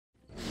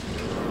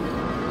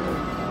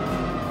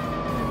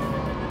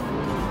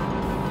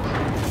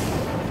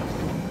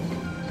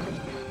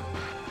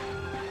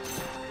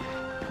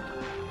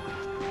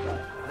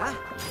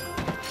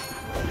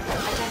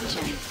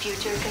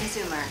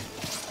consumer.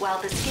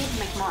 While the Skid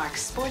McMark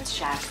Sports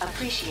Shack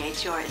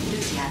appreciates your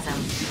enthusiasm,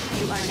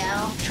 you are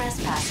now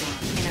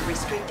trespassing in a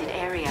restricted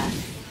area.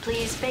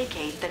 Please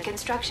vacate the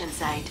construction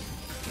site.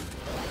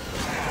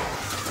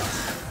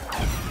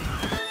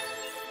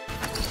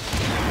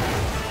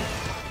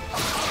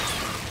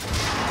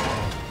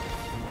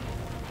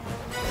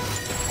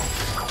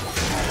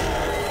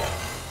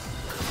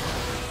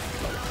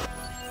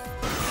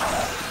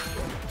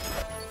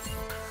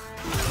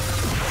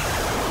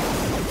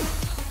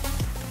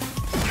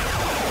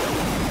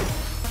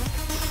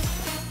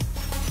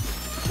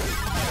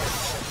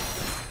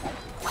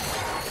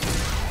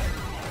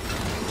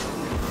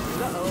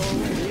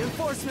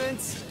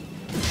 Reinforcements!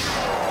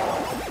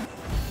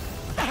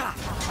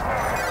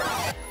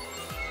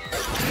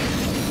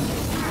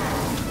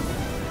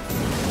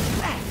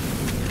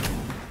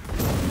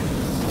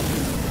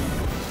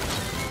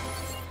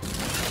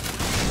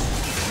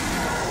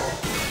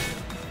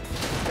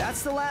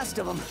 That's the last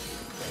of them.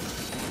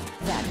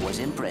 That was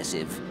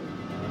impressive.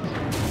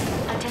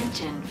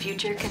 Attention,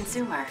 future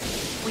consumer.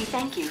 We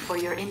thank you for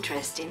your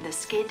interest in the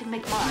Skid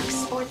McMark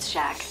Sports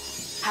Shack.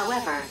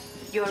 However,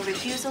 your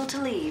refusal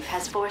to leave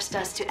has forced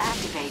us to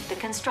activate the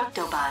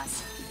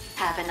Constructobots.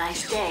 Have a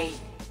nice day.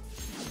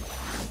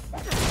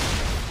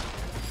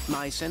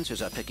 My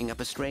sensors are picking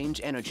up a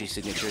strange energy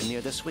signature near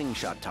the swing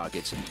shot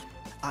targets.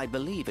 I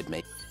believe it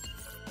may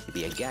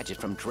be a gadget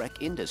from Trek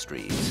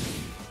Industries.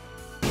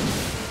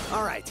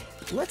 All right,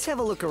 let's have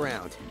a look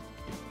around.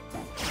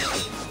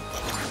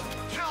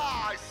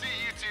 I see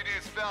you two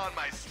dudes found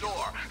my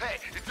store. Hey,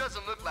 it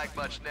doesn't look like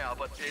much now,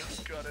 but it's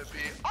gonna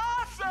be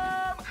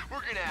awesome!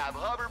 We're gonna have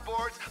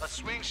hoverboards, a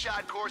swing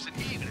shot course, and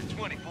even a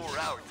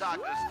 24-hour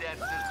taco stand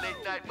for those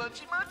late-night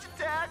munchy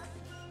attacks.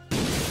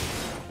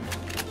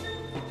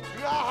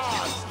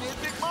 Ah, Skid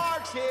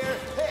McMark's here.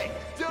 Hey,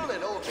 don't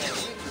let old man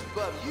Winter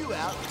bum you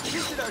out.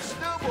 Visit our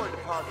snowboard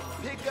department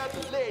and pick up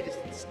the latest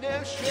in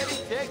snow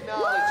shedding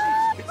technology.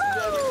 It's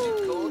never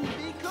too cold to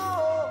be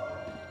cool.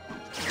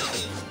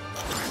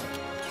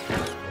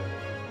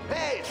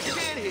 Hey, it's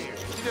Skid here.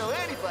 You know,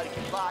 anybody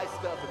can buy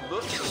stuff and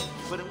look cool,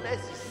 but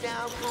unless you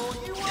sound cool,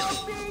 you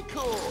won't be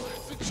cool.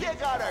 So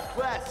check out our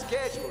class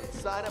schedule and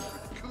sign up for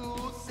the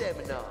cool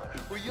seminar,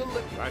 where you'll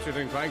look... Ratchet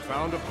and Clank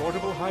found a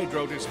portable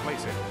hydro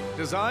displacer,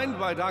 designed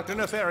by Dr.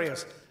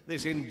 Nefarious.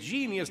 This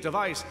ingenious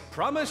device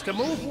promised to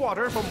move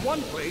water from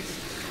one place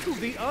to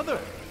the other.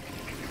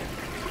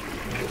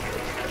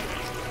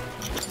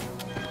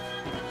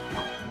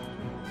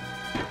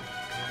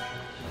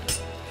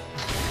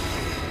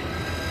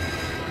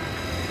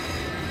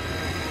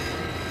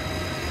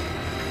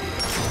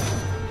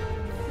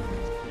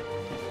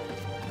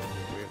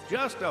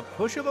 Just a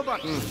push of a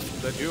button,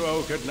 the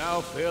duo could now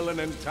fill an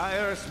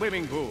entire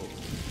swimming pool.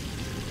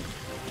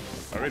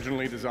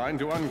 Originally designed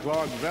to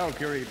unclog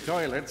Valkyrie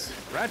toilets,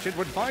 Ratchet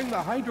would find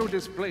the hydro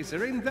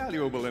displacer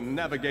invaluable in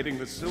navigating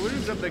the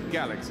sewers of the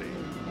galaxy.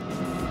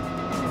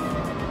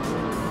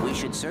 We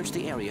should search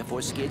the area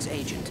for Skid's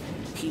agent.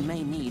 He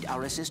may need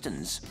our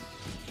assistance.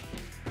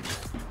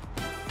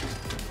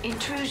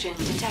 Intrusion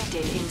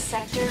detected in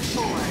Sector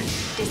 4.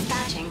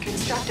 Dispatching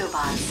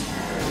Constructobots.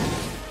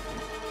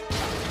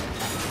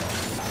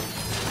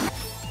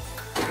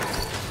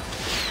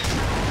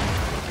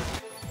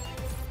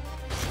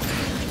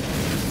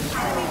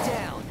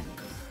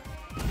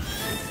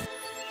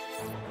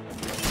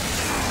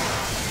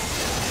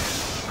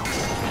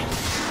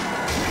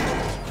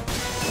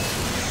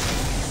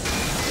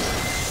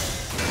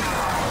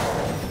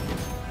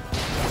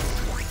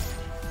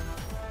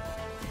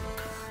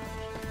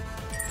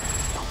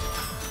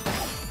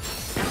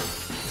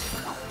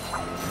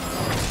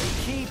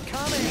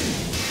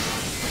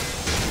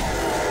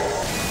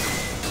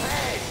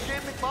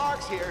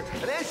 Here,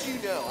 and as you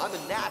know, I'm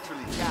a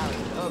naturally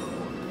talented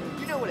hoverboarder.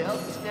 You know what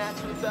else is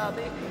natural about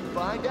me?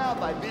 Find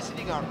out by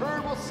visiting our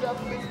herbal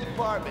supplements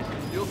department.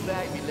 You'll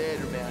thank me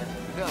later, man.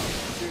 No,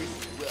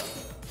 seriously, you will.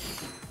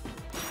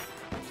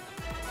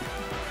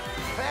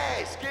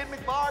 Hey, Skid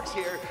McMark's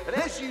here, and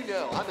as you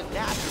know, I'm a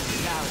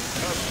naturally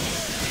talented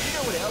hoverboarder. You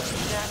know what else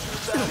is natural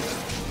about me?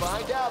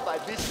 Find out by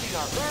visiting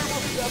our herbal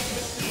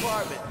supplements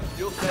department.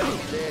 You'll thank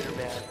me later,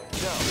 man.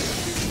 No,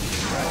 seriously.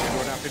 Ratchet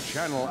would have to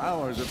channel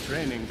hours of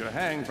training to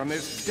hang from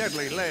this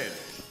deadly lead.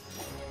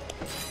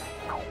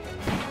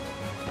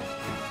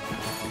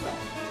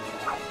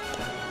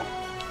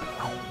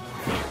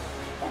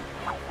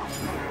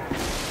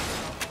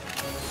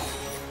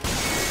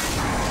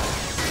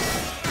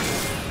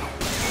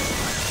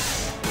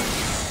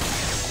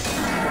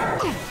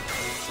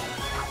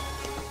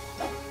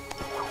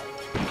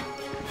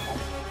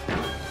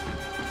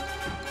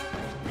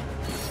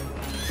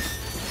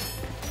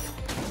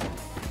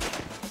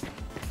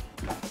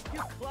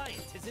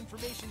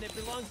 Information that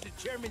belongs to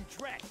Chairman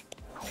Trek.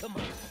 Come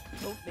on,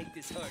 don't make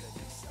this hard on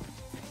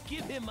yourself.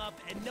 Give him up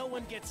and no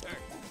one gets hurt.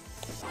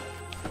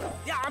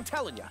 Yeah, I'm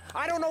telling you,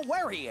 I don't know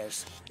where he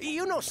is.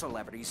 You know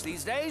celebrities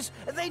these days.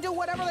 They do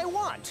whatever they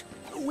want.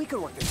 We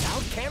can work this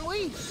out, can't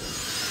we?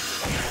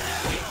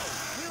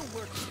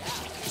 We'll work it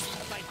out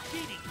by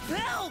beating.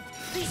 Help!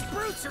 These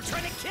brutes are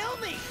trying to kill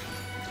me!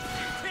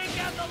 Take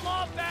out the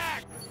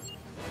lombax!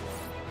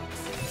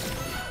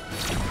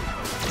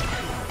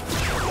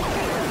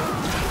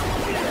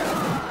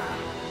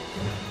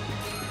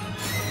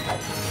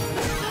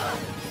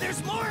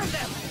 There's more of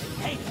them!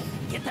 Hey,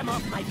 get them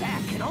off my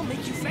back and I'll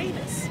make you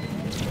famous!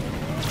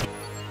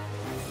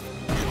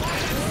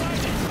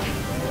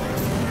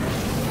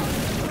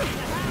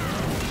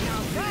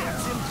 Now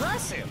that's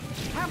impressive!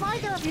 Have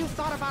either of you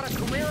thought about a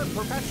career in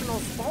professional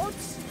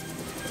sports?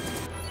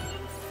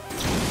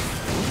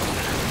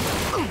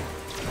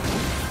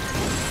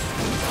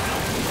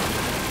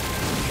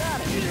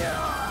 Got it!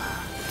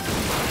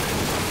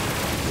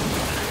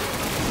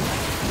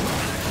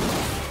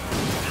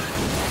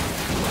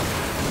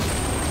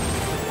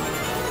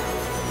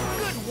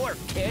 Good work,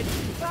 kid.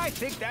 I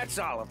think that's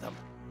all of them.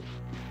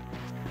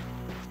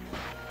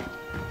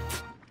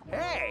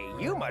 Hey,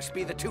 you must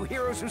be the two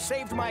heroes who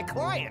saved my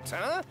client,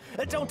 huh?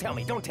 Don't tell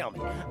me, don't tell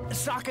me.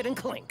 Socket and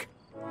Clink.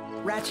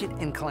 Ratchet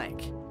and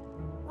Clank.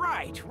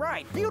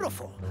 Right,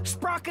 beautiful.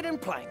 Sprocket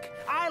and Plank.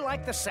 I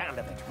like the sound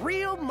of it.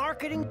 Real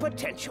marketing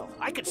potential.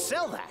 I could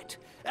sell that.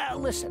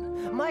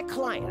 Listen, my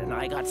client and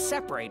I got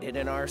separated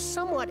in our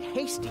somewhat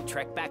hasty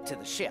trek back to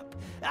the ship.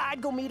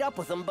 I'd go meet up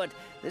with them, but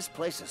this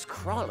place is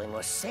crawling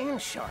with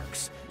sand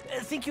sharks.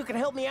 Think you can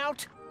help me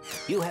out?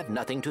 You have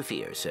nothing to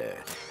fear, sir.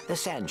 The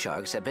sand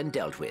sharks have been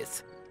dealt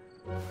with.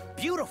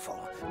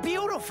 Beautiful,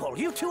 beautiful.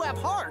 You two have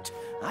heart.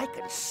 I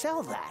can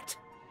sell that.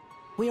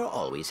 We are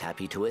always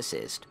happy to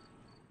assist.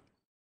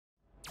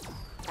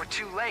 We're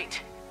too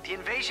late. The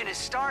invasion has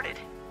started.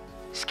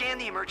 Scan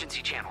the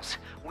emergency channels.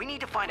 We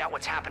need to find out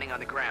what's happening on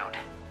the ground.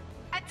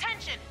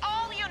 Attention,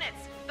 all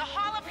units! The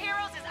Hall of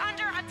Heroes is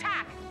under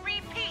attack.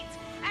 Repeat,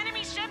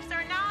 enemy ships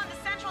are now in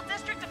the central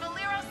district of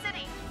Alero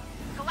City.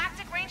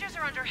 Galactic Rangers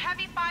are under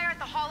heavy fire at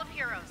the Hall of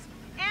Heroes.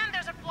 And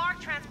there's a Blarg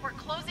transport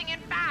closing in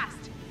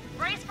fast.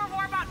 Brace for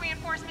Warbot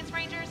reinforcements,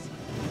 Rangers.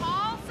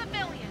 All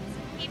civilians,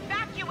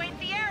 evacuate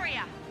the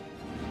area.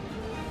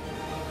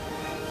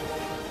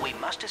 We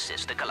must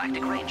assist the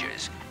Galactic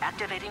Rangers,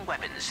 activating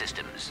weapons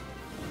systems.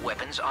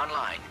 Weapons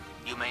online.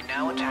 You may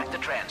now attack the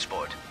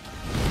transport.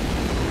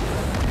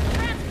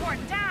 Transport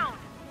down!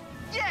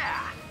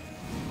 Yeah!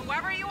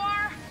 Whoever you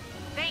are,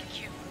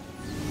 thank you.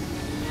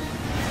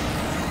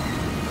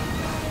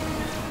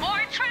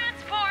 More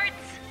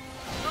transports!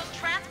 Those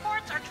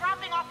transports are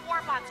dropping off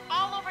warbots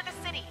all over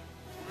the city.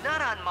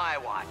 Not on my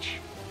watch.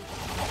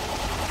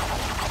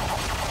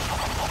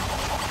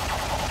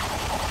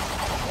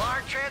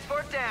 Blarg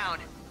transport down.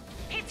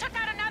 He took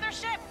out another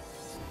ship.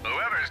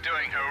 Whoever's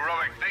doing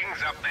heroic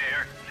things up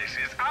there, this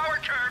is our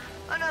turf.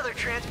 Another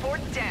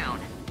transport down.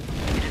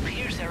 It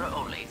appears there are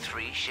only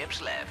 3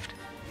 ships left.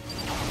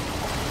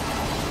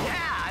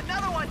 Yeah,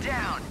 another one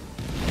down.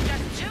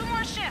 Just 2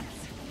 more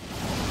ships.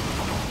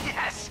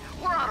 Yes,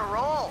 we're on a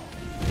roll.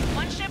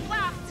 1 ship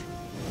left.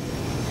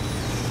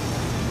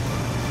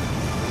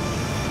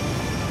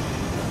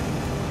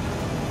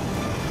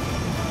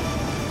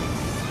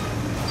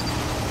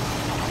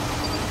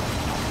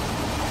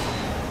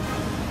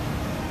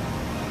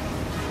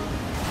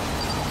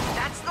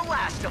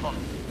 Last of them.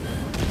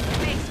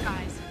 Thanks,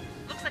 guys.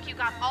 Looks like you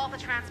got all the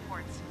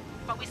transports.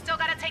 But we still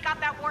gotta take out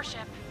that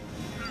warship.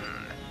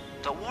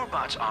 The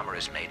warbot's armor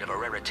is made of a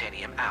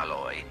raritanium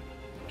alloy.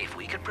 If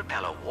we could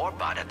propel a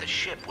warbot at the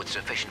ship with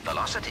sufficient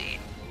velocity,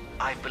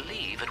 I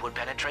believe it would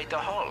penetrate the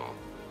hull.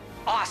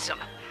 Awesome.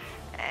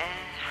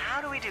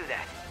 How do we do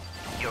that?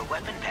 Your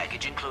weapon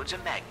package includes a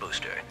mag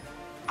booster.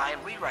 I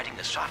am rewriting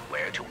the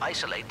software to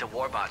isolate the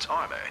warbot's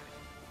armor.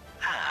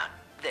 Ah,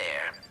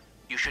 there.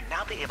 You should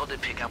now be able to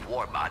pick up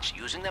warbots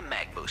using the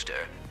mag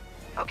booster.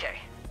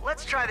 Okay,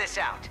 let's try this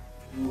out.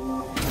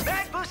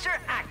 Mag booster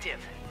active.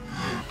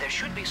 There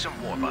should be some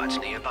warbots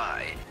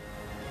nearby.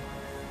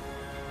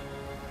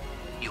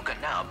 You can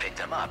now pick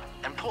them up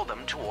and pull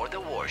them toward the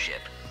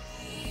warship.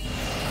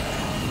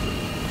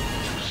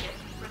 Ship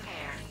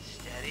repair.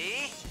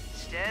 Steady,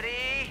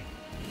 steady.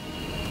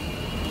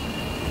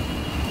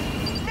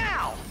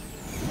 Now!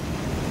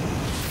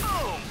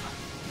 Boom!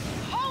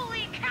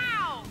 Holy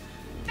cow!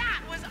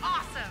 That was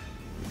awesome!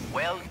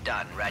 Well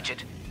done,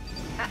 Ratchet.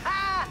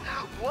 Haha!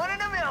 1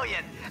 in a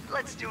million!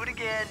 Let's do it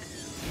again.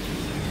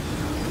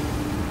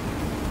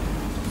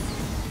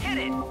 Hit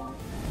it!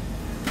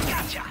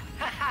 Gotcha!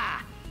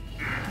 Haha!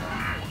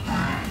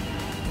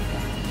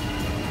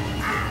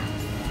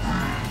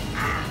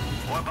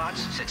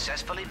 Warbots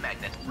successfully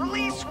magnet.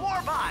 Release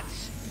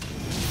warbots!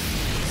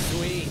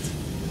 Sweet.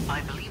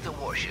 I believe the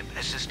warship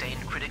has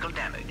sustained critical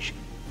damage.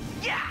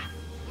 Yeah!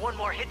 1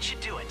 more hit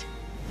should do it.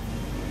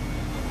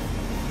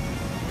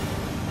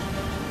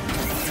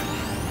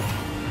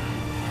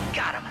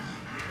 Got him.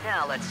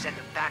 Now let's send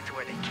them back to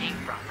where they came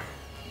from.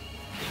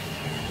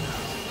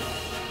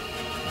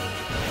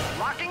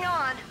 Locking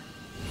on.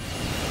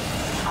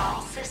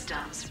 All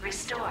systems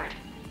restored.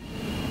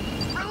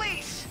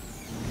 Release!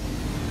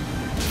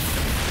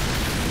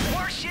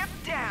 Warship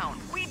down.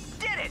 We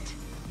did it!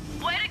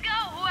 Way to go,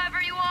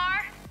 whoever you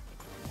are!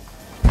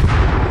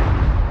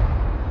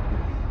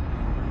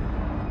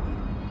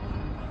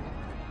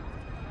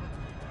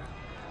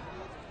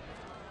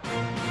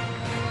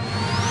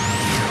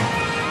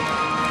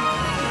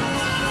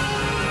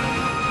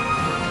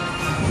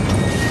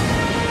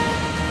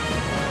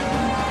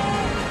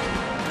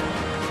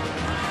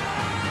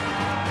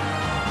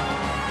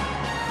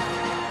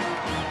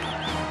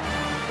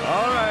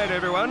 right,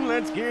 everyone,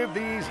 let's give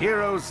these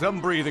heroes some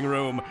breathing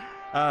room.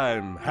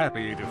 I'm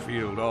happy to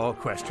field all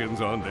questions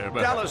on their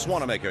behalf. Dallas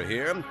Wanamaker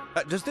here.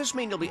 Does this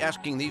mean you'll be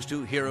asking these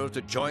two heroes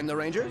to join the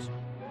Rangers?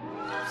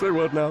 Say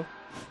what now?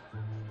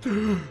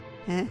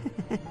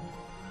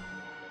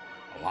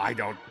 I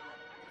don't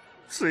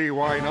see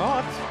why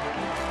not.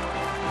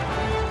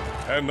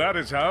 And that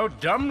is how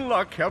dumb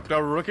luck helped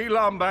a rookie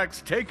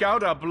lombax take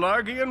out a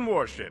Blargian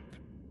warship.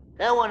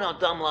 That wasn't no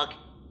dumb luck.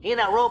 He and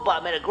that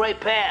robot made a great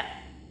pair.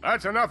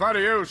 That's enough out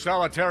of you,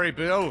 Solitary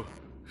Bill.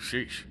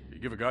 Sheesh. You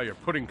give a guy your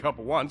pudding cup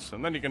once,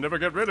 and then you can never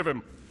get rid of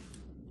him.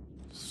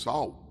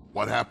 So,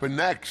 what happened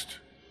next?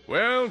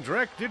 Well,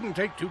 Drek didn't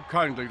take too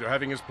kindly to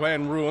having his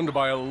plan ruined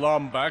by a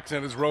lombax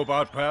and his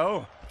robot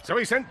pal. So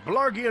he sent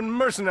Blargian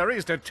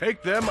mercenaries to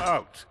take them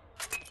out.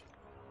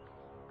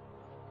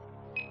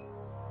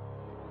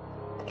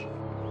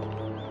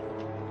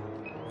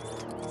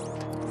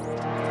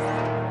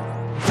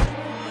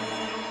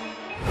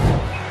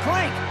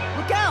 Clank,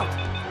 look out!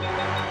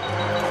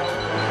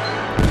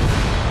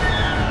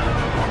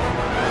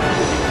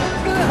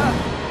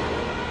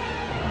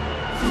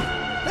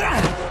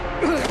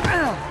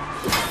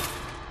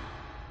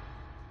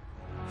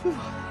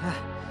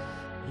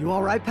 You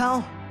all right,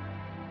 pal?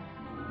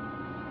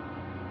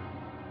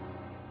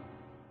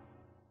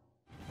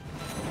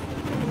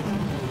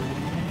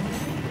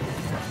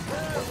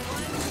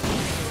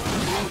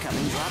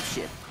 Incoming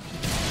dropship.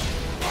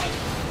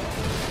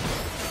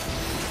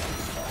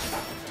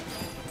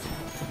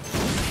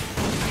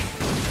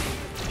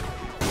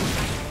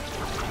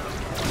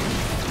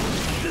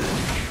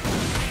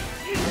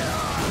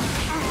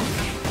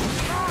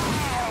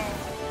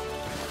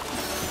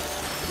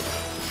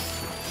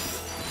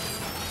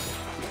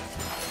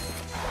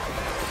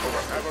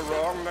 Have a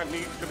wrong that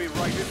needs to be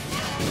righted.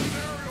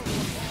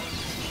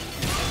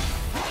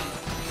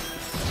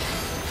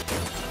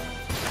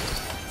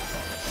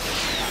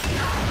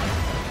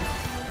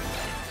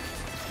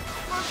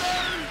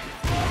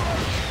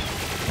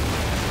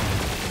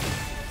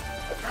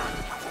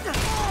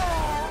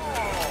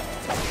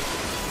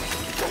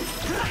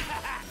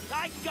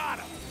 I got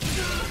him!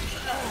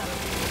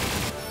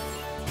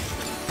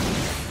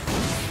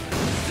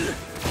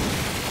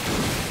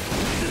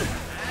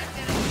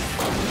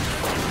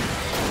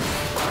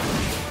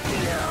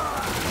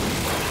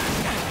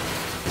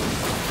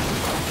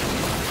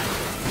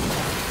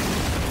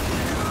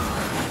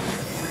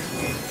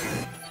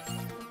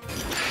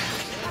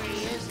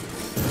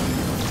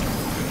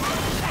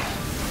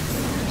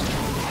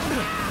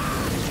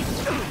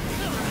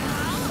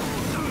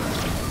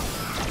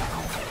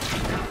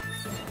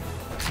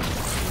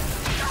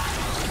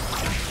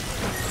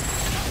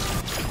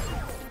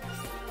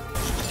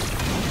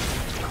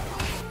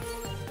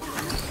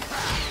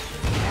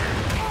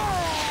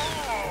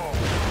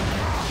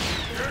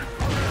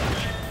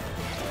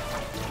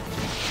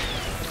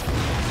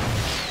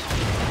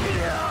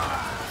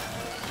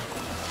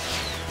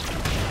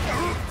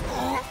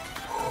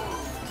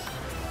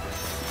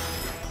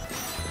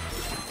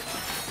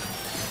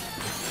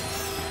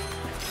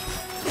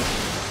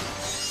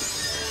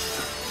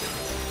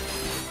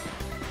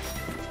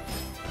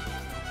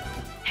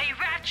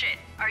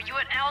 Are you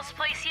at Al's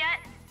place yet?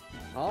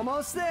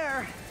 Almost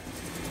there.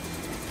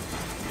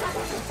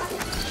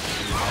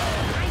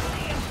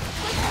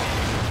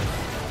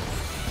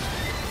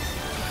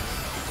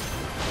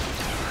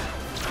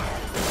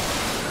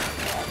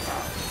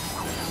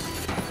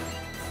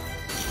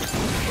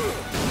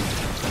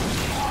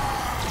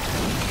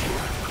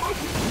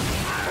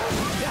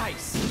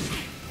 Nice!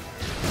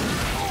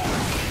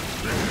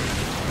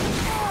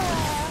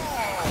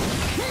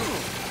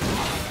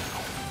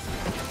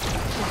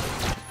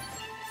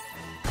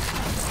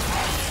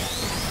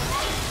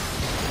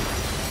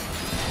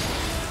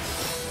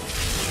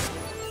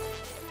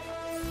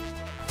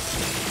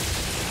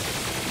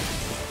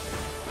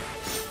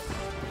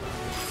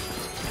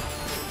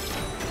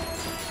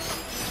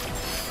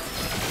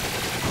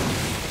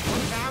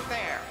 Who's out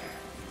there?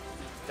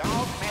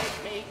 Don't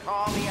make me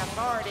call the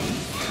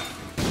authorities.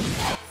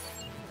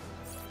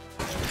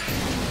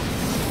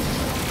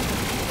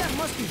 That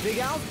must be Big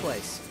Al's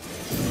place.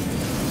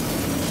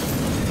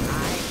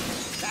 I'm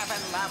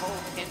 7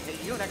 levels into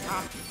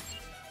Unicom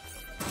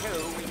 2,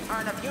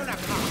 Return of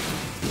Unicom.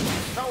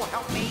 So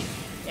help me,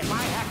 if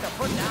I have to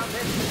put down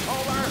this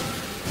controller...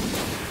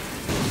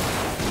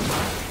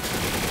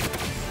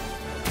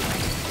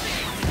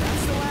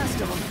 That's the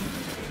last of them.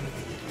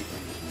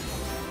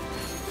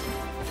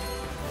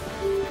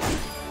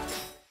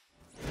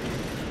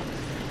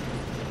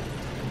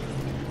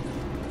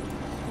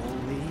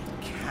 Holy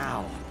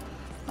cow.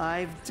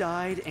 I've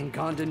died and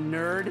gone to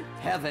nerd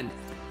heaven.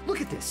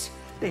 Look at this.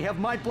 They have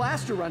my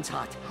blaster runs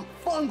hot.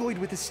 Fungoid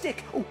with a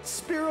stick. Oh,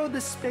 Spiro the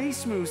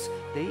Space Moose.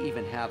 They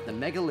even have the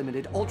Mega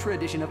Limited Ultra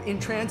Edition of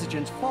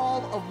Intransigence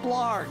Fall of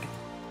Blarg.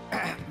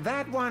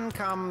 That one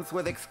comes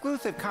with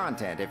exclusive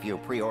content if you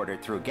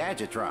pre-ordered through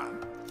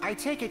Gadgetron. I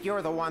take it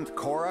you're the ones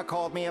Cora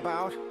called me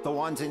about? The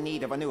ones in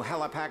need of a new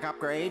helipack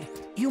upgrade?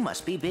 You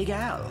must be Big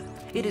Al.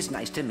 It is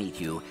nice to meet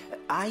you.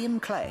 I am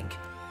Clank.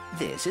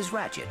 This is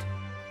Ratchet.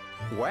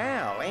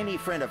 Well, any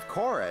friend of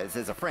Cora's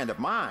is a friend of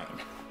mine.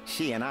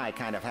 She and I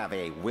kind of have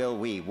a will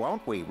we,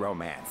 won't we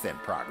romance in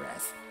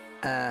progress.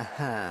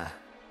 Uh-huh.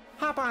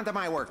 Hop onto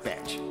my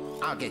workbench.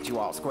 I'll get you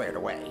all squared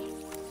away.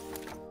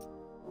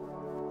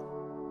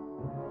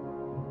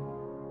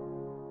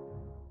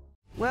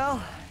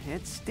 Well,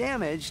 it's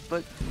damaged,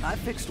 but I've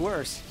fixed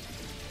worse.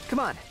 Come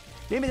on,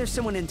 maybe there's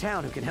someone in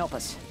town who can help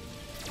us.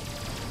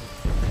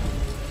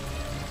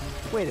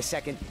 Wait a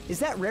second, is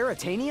that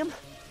raritanium?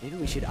 Maybe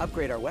we should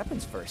upgrade our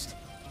weapons first.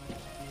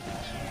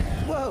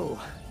 Whoa,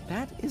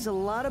 that is a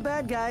lot of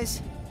bad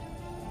guys.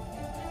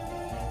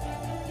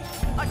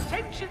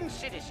 Attention,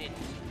 citizens!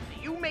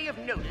 You may have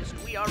noticed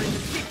we are in the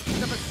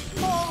midst of a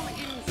small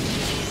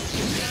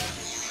incident.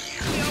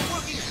 We are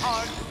working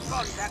hard to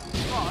contact the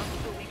boss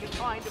so we can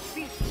find a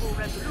peaceful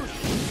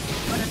resolution.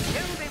 But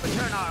until they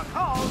return our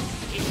call,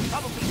 it's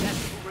probably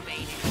best to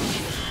remain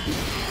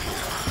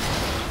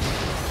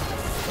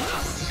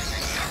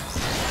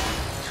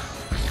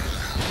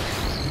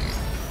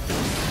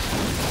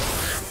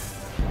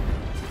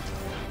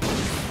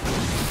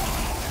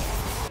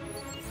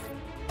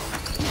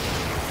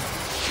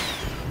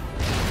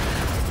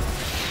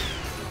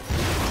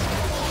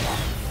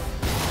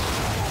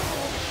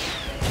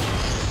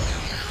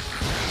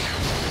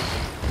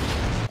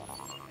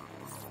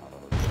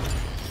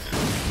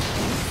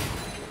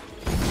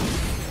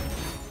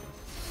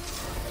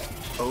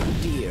Oh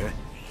dear,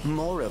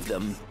 more of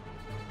them.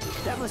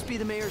 That must be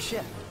the mayor's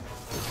ship.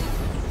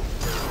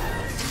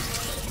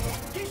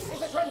 This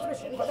is a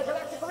transmission for the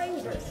Galactic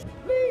Rangers.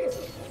 Please,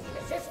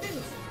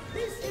 assistance.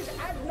 This is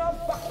Admiral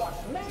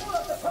Buckwash, mayor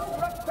of the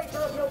Toe-Rock Crater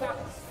of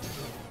Novalis.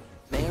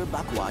 Mayor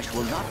Buckwash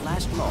will not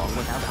last long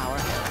without our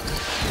help.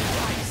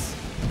 Nice.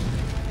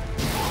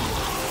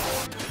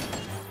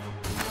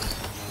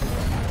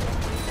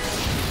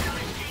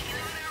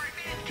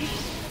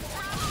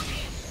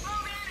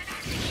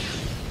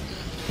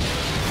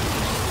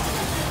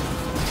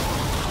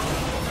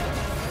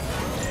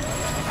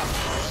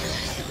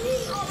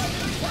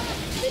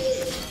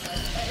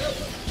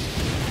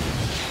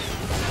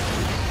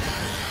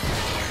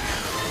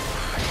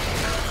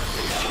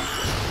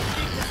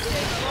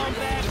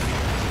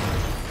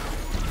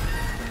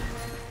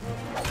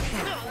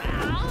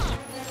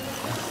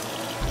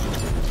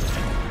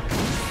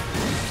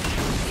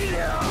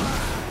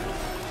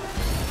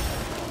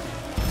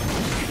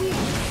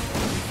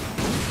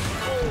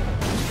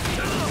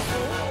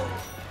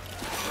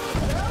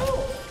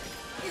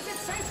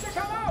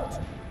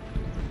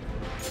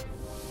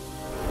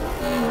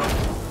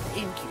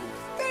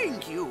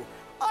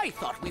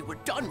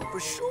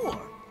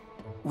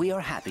 We are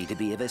happy to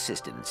be of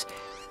assistance.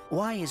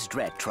 Why is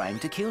Drek trying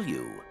to kill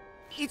you?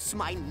 It's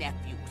my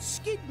nephew,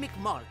 Skid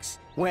McMarks.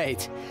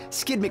 Wait,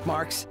 Skid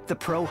McMarks, the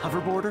pro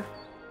hoverboarder?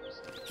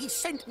 He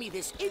sent me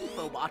this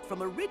infobot from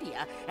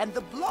Aridia, and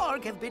the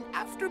Blarg have been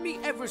after me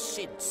ever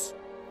since.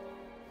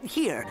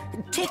 Here,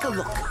 take a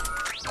look.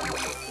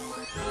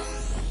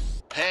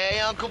 Hey,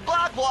 Uncle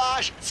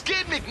Buckwash!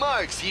 Skid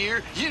McMarks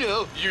here. You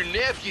know, your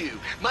nephew.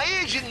 My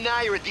agent and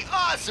I are at the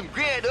awesome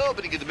grand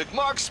opening of the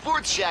McMarks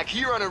Sports Shack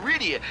here on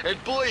Aridia,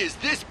 and boy, has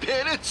this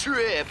been a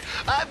trip.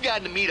 I've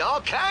gotten to meet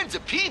all kinds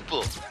of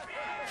people.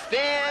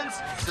 Fans,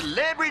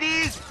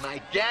 celebrities,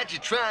 my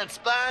Gadgetron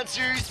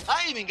sponsors.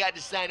 I even got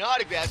to sign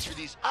autographs for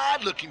these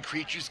odd-looking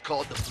creatures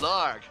called the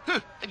Blarg.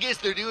 I guess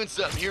they're doing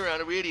something here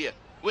on Aridia.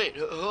 Wait,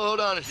 hold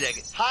on a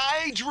second.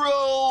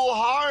 Hydro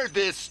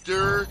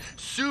Harvester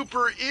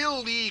Super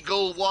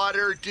Illegal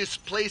Water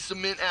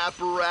Displacement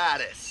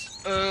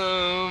Apparatus.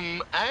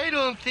 I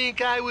don't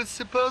think I was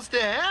supposed to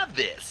have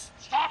this.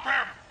 Stop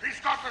him! He's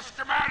got the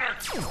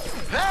schematics!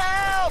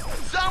 Help!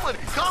 Someone!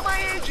 Call my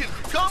agent!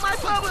 Call my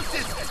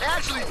publicist!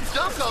 Actually,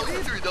 don't call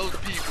either of those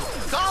people.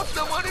 Call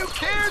someone who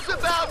cares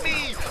about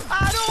me!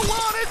 I don't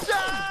want to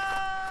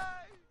die!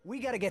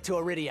 We gotta get to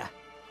Aridia.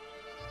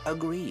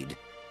 Agreed.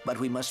 But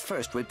we must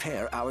first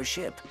repair our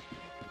ship.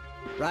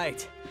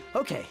 Right.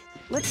 Okay,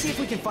 let's see if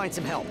we can find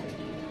some help.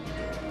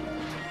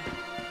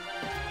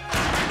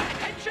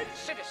 Attention,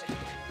 citizens!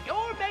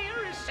 Your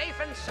mayor is safe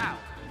and sound.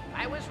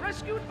 I was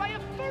rescued by a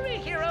furry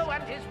hero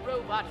and his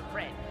robot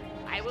friend.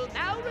 I will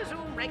now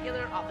resume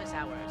regular office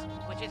hours,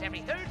 which is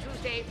every third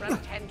Tuesday from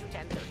 10 to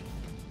 10:30.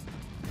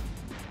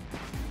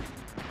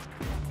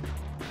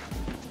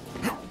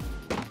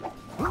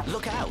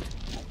 Look out!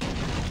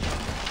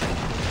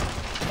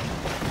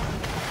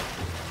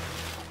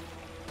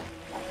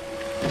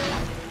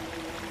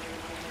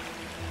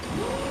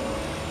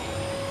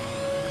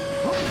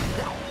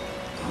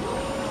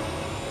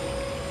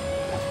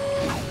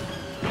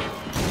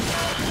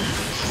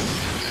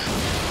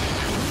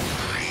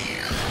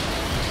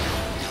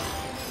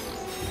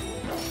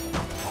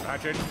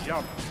 Ratchet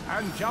jumped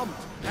and jumped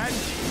and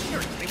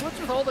seriously, what's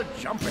with all the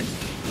jumping?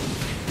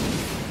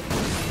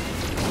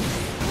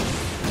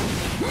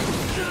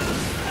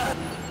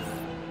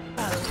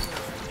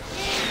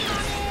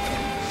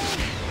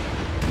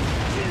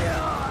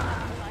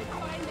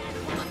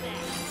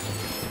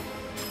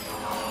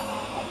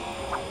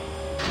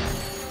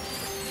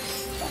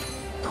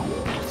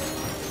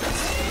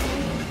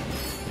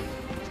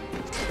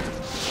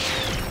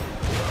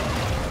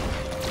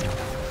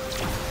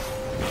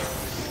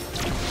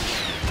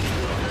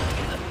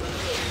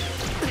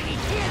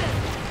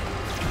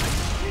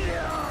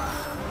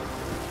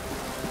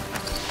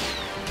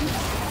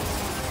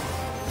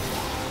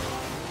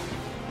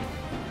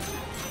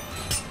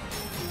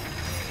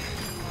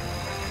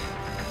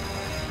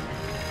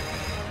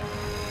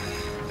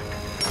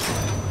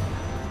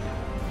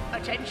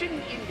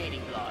 attention,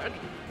 invading Blarg.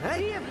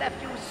 We have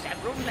left you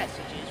several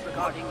messages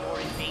regarding your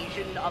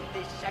invasion of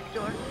this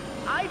sector.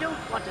 I don't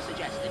want to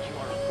suggest that you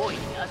are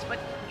avoiding us, but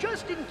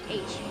just in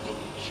case you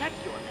didn't check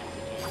your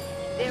messages,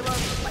 there are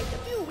quite a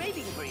few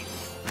waiting for you.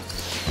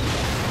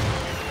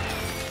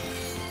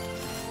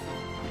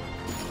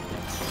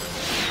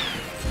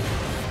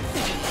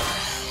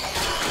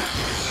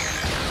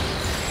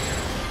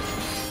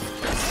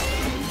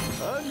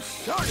 I'm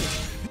sorry.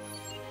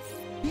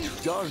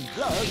 These darn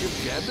Blarg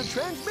have jammed the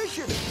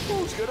transmission.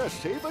 Who's gonna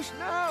save us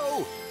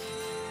now?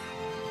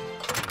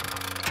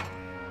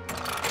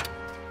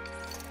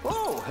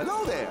 Oh,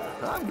 hello there.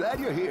 I'm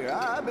glad you're here.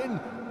 I've been...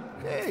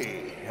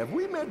 Hey, have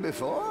we met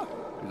before?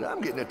 'Cause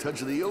I'm getting a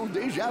touch of the old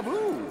deja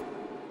vu.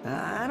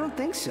 I don't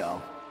think so.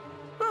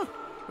 Huh.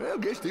 Well,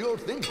 guess the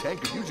old think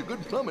tank could use a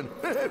good plumbing.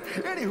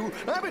 Anywho,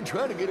 I've been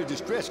trying to get a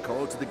distress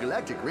call to the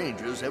Galactic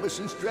Rangers ever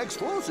since Drax's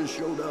forces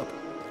showed up.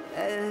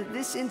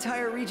 This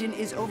entire region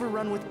is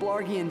overrun with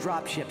Blargian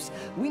dropships.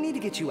 We need to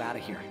get you out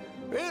of here.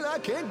 Well, I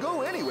can't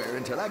go anywhere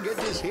until I get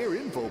this here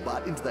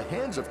infobot into the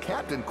hands of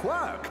Captain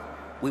Quark.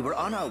 We were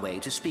on our way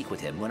to speak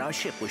with him when our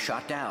ship was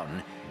shot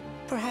down.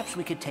 Perhaps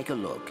we could take a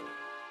look.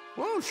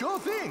 Well, sure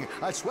thing.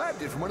 I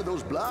swapped it from one of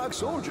those Blarg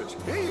soldiers.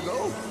 Here you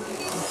go.